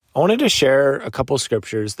I wanted to share a couple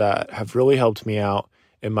scriptures that have really helped me out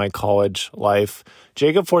in my college life.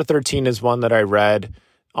 Jacob 4:13 is one that I read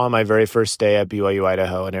on my very first day at BYU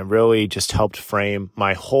Idaho, and it really just helped frame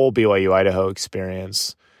my whole BYU Idaho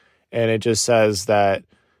experience. And it just says that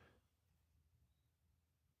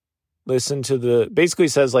listen to the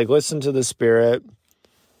Spirit.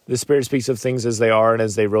 The Spirit speaks of things as they are and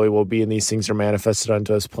as they really will be, and these things are manifested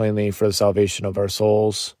unto us plainly for the salvation of our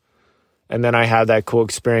souls. And then I had that cool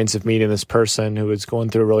experience of meeting this person who was going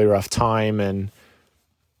through a really rough time, and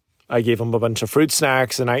I gave him a bunch of fruit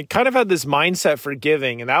snacks, and I kind of had this mindset for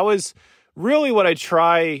giving, and that was really what I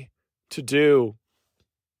try to do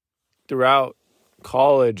throughout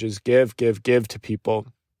college is give to people,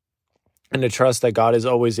 and to trust that God is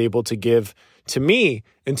always able to give to me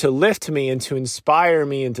and to lift me and to inspire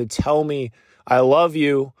me and to tell me, I love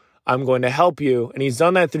you, I'm going to help you. And he's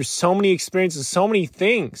done that through so many experiences, so many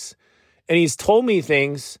things. And he's told me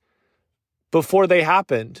things before they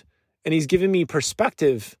happened. And he's given me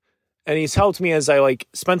perspective. And he's helped me as I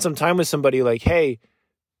spend some time with somebody hey,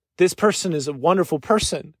 this person is a wonderful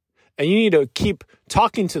person. And you need to keep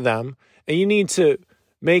talking to them. And you need to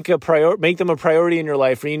make them a priority in your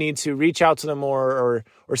life. Or you need to reach out to them or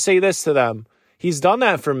say this to them. He's done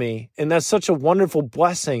that for me. And that's such a wonderful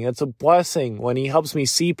blessing. It's a blessing when he helps me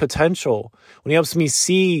see potential. When he helps me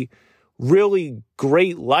see really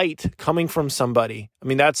great light coming from somebody. I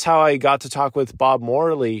mean, that's how I got to talk with Bob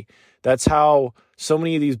Morley. That's how so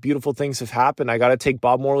many of these beautiful things have happened. I got to take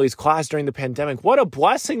Bob Morley's class during the pandemic. What a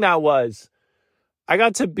blessing that was. I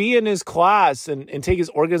got to be in his class and take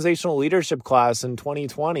his organizational leadership class in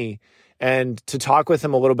 2020 and to talk with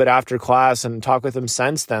him a little bit after class and talk with him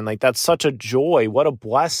since then. That's such a joy. What a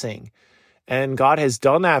blessing. And God has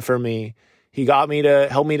done that for me. He got me to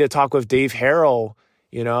help me to talk with Dave Harrell,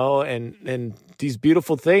 and these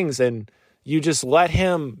beautiful things. And you just let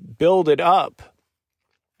him build it up.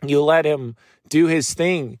 You let him do his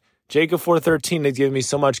thing. Jacob 4:13 has given me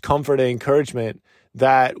so much comfort and encouragement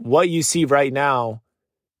that what you see right now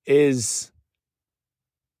is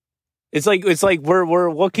it's like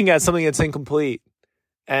we're looking at something that's incomplete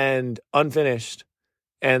and unfinished,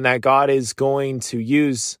 and that God is going to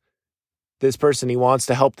use this person. He wants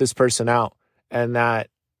to help this person out, and that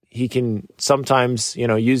he can sometimes,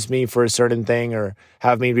 use me for a certain thing or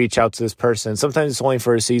have me reach out to this person. Sometimes it's only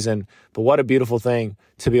for a season, but what a beautiful thing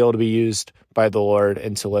to be able to be used by the Lord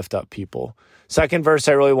and to lift up people. Second verse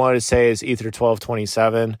I really wanted to say is Ether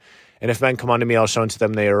 12:27. And if men come unto me, I'll show unto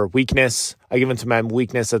them their weakness. I give unto men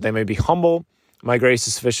weakness that they may be humble. My grace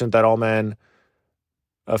is sufficient that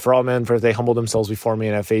for all men, for if they humble themselves before me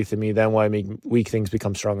and have faith in me, then will I make weak things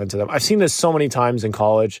become strong unto them. I've seen this so many times in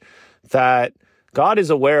college that God is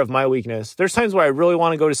aware of my weakness. There's times where I really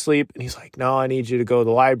want to go to sleep, and he's like, no, I need you to go to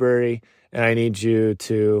the library, and I need you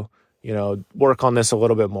to, work on this a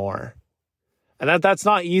little bit more. And that's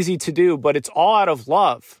not easy to do, but it's all out of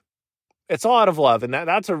love. It's all out of love, and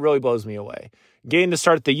that's what really blows me away. Getting to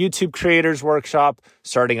start the YouTube Creators Workshop,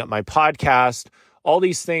 starting up my podcast, all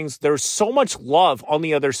these things, there's so much love on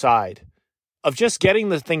the other side of just getting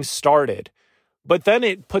the thing started. But then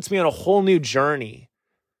it puts me on a whole new journey.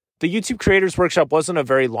 The YouTube Creators Workshop wasn't a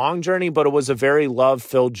very long journey, but it was a very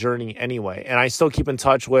love-filled journey anyway. And I still keep in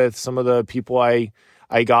touch with some of the people I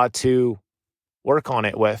got to work on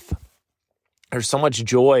it with. There's so much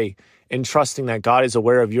joy in trusting that God is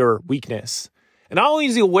aware of your weakness. And not only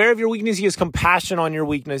is he aware of your weakness, he has compassion on your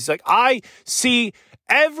weakness. He's like, I see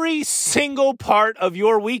every single part of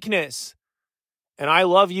your weakness, and I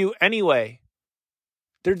love you anyway.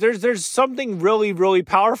 There's something really, really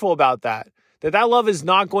powerful about that love is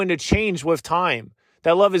not going to change with time.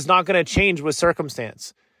 That love is not going to change with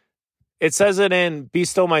circumstance. It says it in Be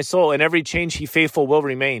Still My Soul, in every change he faithful will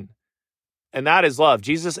remain. And that is love.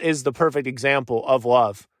 Jesus is the perfect example of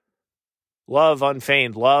love. Love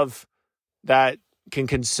unfeigned, love that can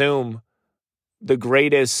consume the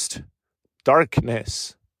greatest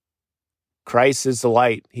darkness. Christ is the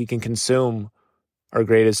light. He can consume our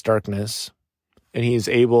greatest darkness, and he is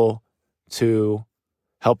able to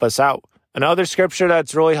help us out. Another scripture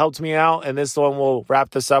that's really helped me out, and this one we'll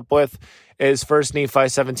wrap this up with, is 1 Nephi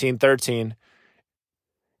 17:13.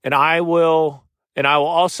 And I will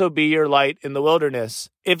also be your light in the wilderness,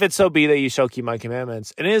 if it so be that you shall keep my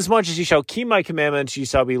commandments. And inasmuch as you shall keep my commandments, you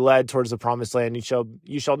shall be led towards the promised land.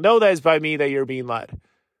 You shall know that it's by me that you're being led.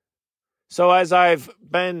 So as I've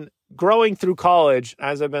been growing through college,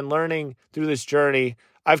 as I've been learning through this journey,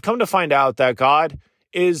 I've come to find out that God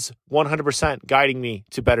is 100% guiding me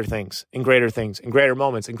to better things and greater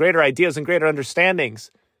moments and greater ideas and greater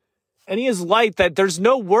understandings. And he is light that there's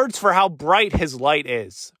no words for how bright his light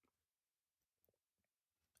is.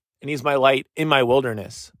 and he's my light in my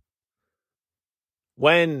wilderness.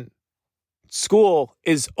 When school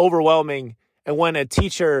is overwhelming and when a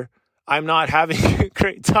teacher, I'm not having a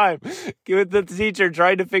great time with the teacher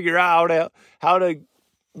trying to figure out how to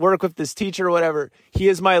work with this teacher or whatever, he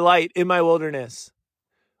is my light in my wilderness.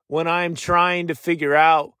 When I'm trying to figure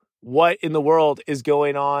out what in the world is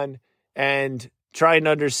going on and trying to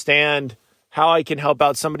understand how I can help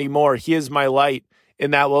out somebody more, he is my light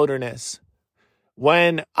in that wilderness.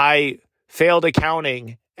 When I failed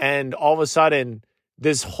accounting and all of a sudden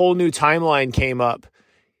this whole new timeline came up,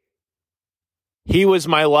 he was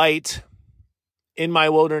my light in my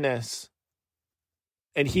wilderness,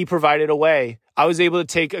 and he provided a way. I was able to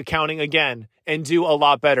take accounting again and do a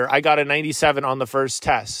lot better. I got a 97 on the first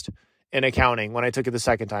test in accounting when I took it the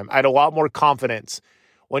second time. I had a lot more confidence.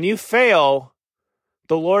 When you fail,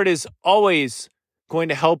 the Lord is always going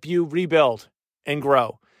to help you rebuild and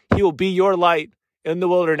grow. He will be your light in the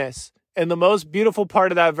wilderness. And the most beautiful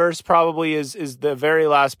part of that verse probably is the very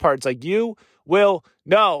last part. It's like, you will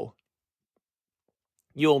know.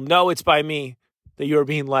 You'll know it's by me that you are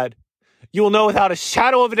being led. You will know without a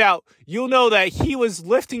shadow of a doubt. You'll know that he was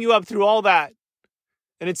lifting you up through all that.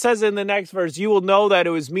 And it says in the next verse, you will know that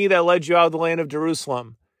it was me that led you out of the land of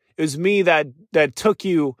Jerusalem. It was me that took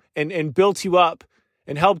you and built you up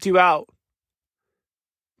and helped you out.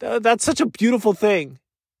 That's such a beautiful thing.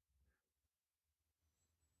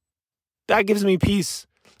 That gives me peace.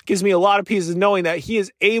 It gives me a lot of peace in knowing that he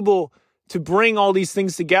is able to bring all these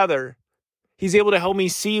things together. He's able to help me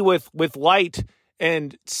see with light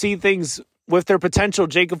and see things with their potential.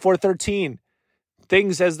 Jacob 4:13,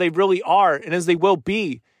 things as they really are and as they will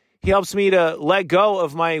be. He helps me to let go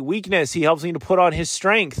of my weakness. He helps me to put on his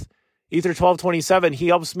strength. Ether 12:27, he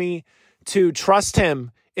helps me to trust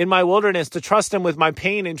him in my wilderness, to trust him with my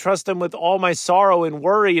pain and trust him with all my sorrow and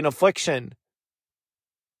worry and affliction.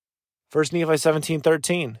 1 Nephi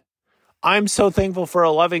 17:13, I'm so thankful for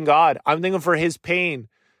a loving God. I'm thankful for his pain.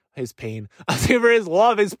 I'm thankful for his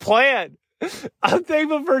love, his plan. I'm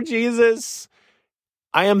thankful for Jesus.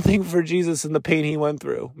 I am thankful for Jesus and the pain he went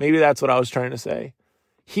through. Maybe that's what I was trying to say.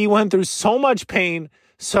 He went through so much pain,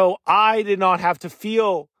 so I did not have to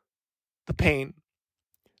feel the pain.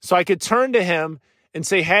 So I could turn to him and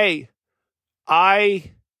say, hey,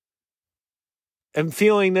 I am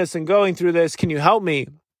feeling this and going through this. Can you help me?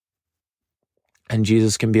 And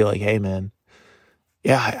Jesus can be like, hey, man,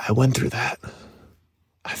 yeah, I went through that.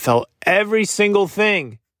 I felt every single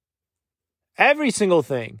thing.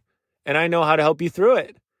 And I know how to help you through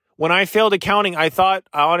it. When I failed accounting, I felt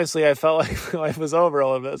like life was over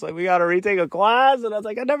all of this. Like, we got to retake a class. And I was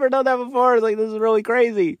like, I've never done that before. It's like, this is really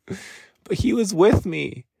crazy. But he was with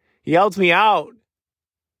me. He helped me out.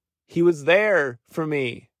 He was there for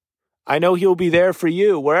me. I know he'll be there for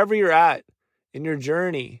you, wherever you're at in your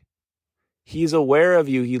journey. He's aware of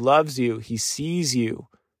you. He loves you. He sees you.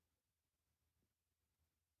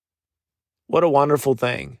 What a wonderful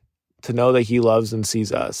thing to know that he loves and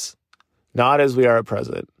sees us, not as we are at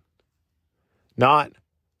present, not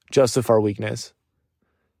just with our weakness,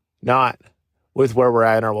 not with where we're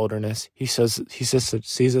at in our wilderness. He sees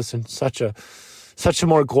us in such a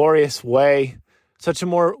more glorious way, such a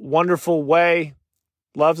more wonderful way,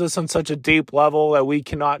 loves us on such a deep level that we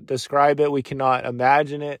cannot describe it. We cannot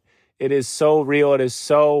imagine it. It is so real. It is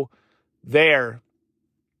so there.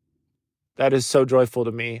 That is so joyful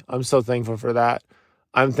to me. I'm so thankful for that.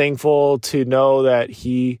 I'm thankful to know that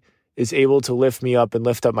he is able to lift me up and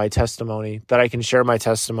lift up my testimony, that I can share my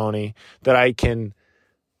testimony, that I can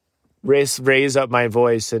raise up my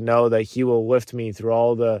voice and know that he will lift me through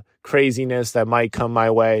all the craziness that might come my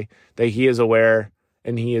way, that he is aware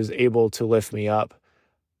and he is able to lift me up.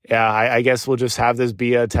 Yeah, I guess we'll just have this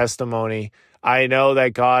be a testimony. I know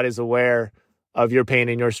that God is aware of your pain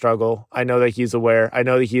and your struggle. I know that he's aware. I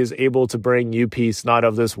know that he is able to bring you peace, not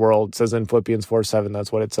of this world. It says in Philippians 4:7,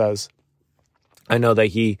 that's what it says. I know that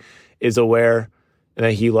he is aware and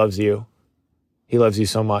that he loves you. He loves you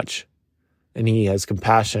so much. And he has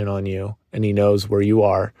compassion on you. And he knows where you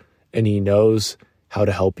are. And he knows how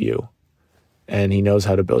to help you. And he knows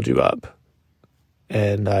how to build you up.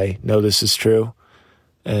 And I know this is true.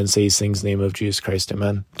 And say these things in the name of Jesus Christ.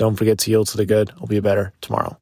 Amen. Don't forget to yield to the good. I'll be better tomorrow.